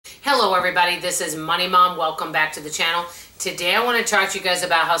Hello everybody, this is Money Mom. Welcome back to the channel. Today I want to talk to you guys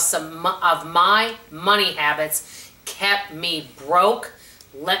about how some of my money habits kept me broke.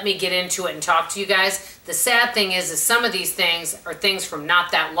 Let me get into it and talk to you guys. The sad thing is some of these things are things from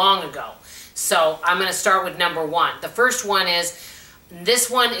not that long ago. So I'm going to start with number one. The first one is,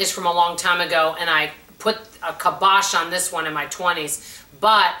 this one is from a long time ago, and I put a kibosh on this one in my 20s.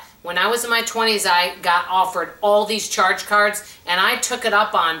 But when I was in my 20s, I got offered all these charge cards, and I took it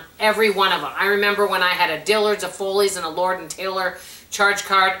up on every one of them. I remember when I had a Dillard's, a Foley's, and a Lord & Taylor charge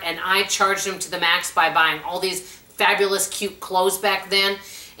card, and I charged them to the max by buying all these fabulous, cute clothes back then.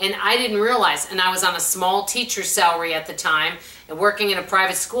 And I didn't realize, and I was on a small teacher salary at the time, and working in a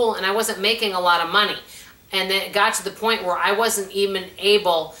private school, and I wasn't making a lot of money. And then it got to the point where I wasn't even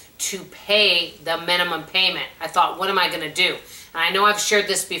able to pay the minimum payment. I thought, what am I going to do? And I know I've shared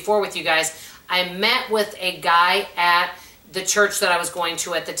this before with you guys. I met with a guy at the church that I was going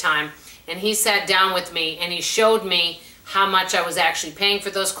to at the time, and he sat down with me and he showed me how much I was actually paying for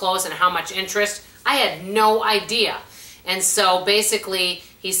those clothes and how much interest. I had no idea. And so basically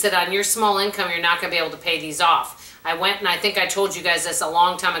he said, on your small income, you're not going to be able to pay these off. I went, and I think I told you guys this a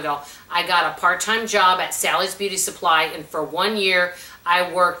long time ago. I got a part-time job at Sally's Beauty Supply, and for 1 year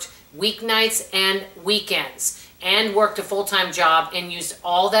I worked weeknights and weekends, and worked a full-time job and used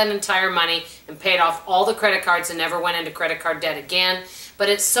all that entire money and paid off all the credit cards and never went into credit card debt again. But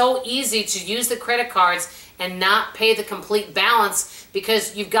it's so easy to use the credit cards and not pay the complete balance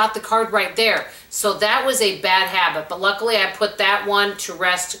because you've got the card right there. So that was a bad habit, but luckily I put that one to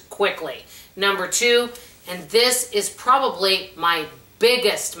rest quickly. Number two, and this is probably my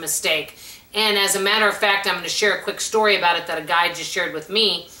biggest mistake, and as a matter of fact, I'm going to share a quick story about it that a guy just shared with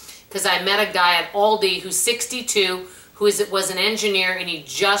me, because I met a guy at Aldi who's 62, who was an engineer, and he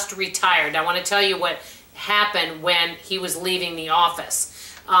just retired. I want to tell you what happened when he was leaving the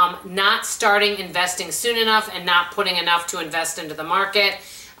office. Not starting investing soon enough and not putting enough to invest into the market,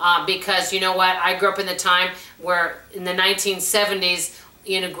 because you know what, I grew up in the time where in the 1970s,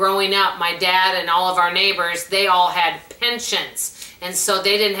 you know, growing up, my dad and all of our neighbors, they all had pensions, and so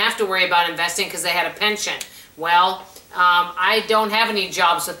they didn't have to worry about investing because they had a pension. Well, I don't have any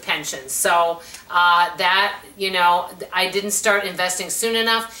jobs with pensions, so that, you know, I didn't start investing soon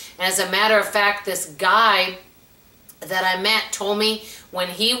enough. And as a matter of fact, this guy that I met told me when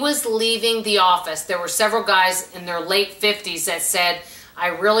he was leaving the office, there were several guys in their late 50s that said, I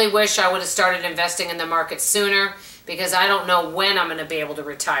really wish I would have started investing in the market sooner because I don't know when I'm going to be able to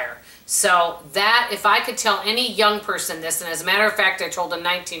retire. So that, if I could tell any young person this, and as a matter of fact, I told a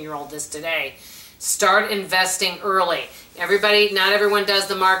 19-year-old this today, start investing early. Everybody, not everyone does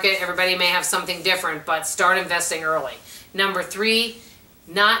the market. Everybody may have something different, but start investing early. Number three,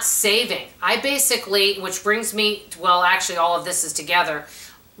 not saving. I basically, which brings me, well, actually all of this is together.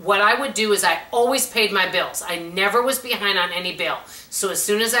 What I would do is I always paid my bills. I never was behind on any bill. So as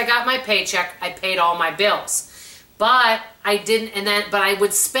soon as I got my paycheck, I paid all my bills. But I didn't, but I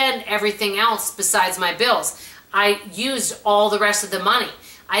would spend everything else besides my bills. I used all the rest of the money.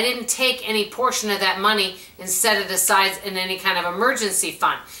 I didn't take any portion of that money and set it aside in any kind of emergency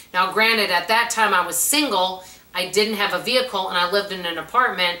fund. Now granted, at that time I was single, I didn't have a vehicle, and I lived in an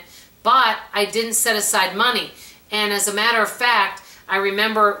apartment, but I didn't set aside money. And as a matter of fact, I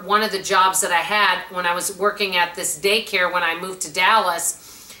remember one of the jobs that I had when I was working at this daycare when I moved to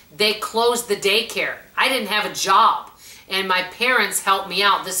Dallas, they closed the daycare. I didn't have a job, and my parents helped me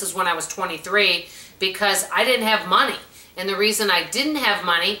out. This is when I was 23, because I didn't have money. And the reason I didn't have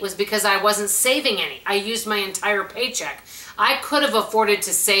money was because I wasn't saving any. I used my entire paycheck. I could have afforded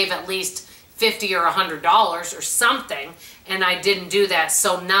to save at least $50 or $100 or something, and I didn't do that.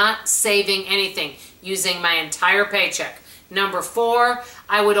 So not saving anything, using my entire paycheck. Number four,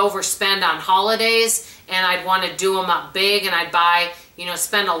 I would overspend on holidays, and I'd want to do them up big, and I'd buy, you know,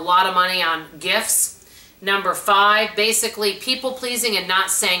 spend a lot of money on gifts. Number five, basically people pleasing and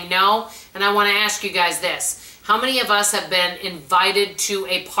not saying no. And I want to ask you guys this. How many of us have been invited to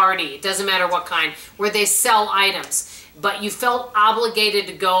a party, it doesn't matter what kind, where they sell items, but you felt obligated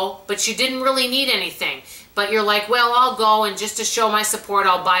to go, but you didn't really need anything. But you're like, well, I'll go, and just to show my support,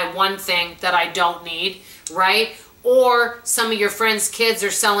 I'll buy one thing that I don't need, right? Or some of your friends' kids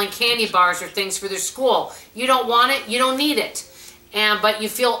are selling candy bars or things for their school. You don't want it, you don't need it, but you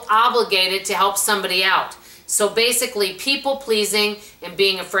feel obligated to help somebody out. So basically people pleasing and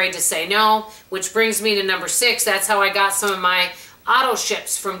being afraid to say no, which brings me to number six. That's how I got some of my auto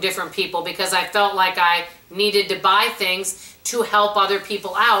ships from different people, because I felt like I needed to buy things to help other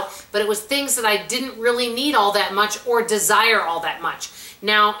people out, but it was things that I didn't really need all that much or desire all that much.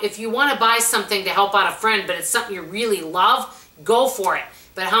 Now, if you want to buy something to help out a friend, but it's something you really love, go for it.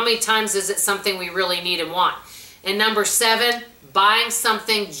 but how many times is it something we really need and want? And number 7, buying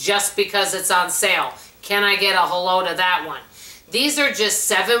something just because it's on sale. Can I get a hello to that one? These are just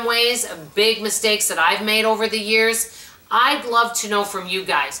 7 ways of big mistakes that I've made over the years. I'd love to know from you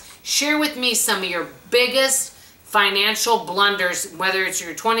guys. Share with me some of your biggest financial blunders, whether it's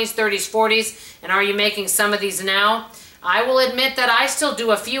your 20s, 30s, 40s, and are you making some of these now? I will admit that I still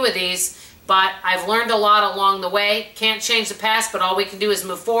do a few of these, but I've learned a lot along the way. Can't change the past, but all we can do is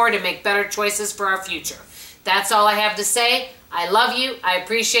move forward and make better choices for our future. That's all I have to say. I love you, I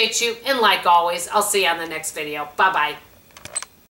appreciate you, and like always, I'll see you on the next video. Bye-bye.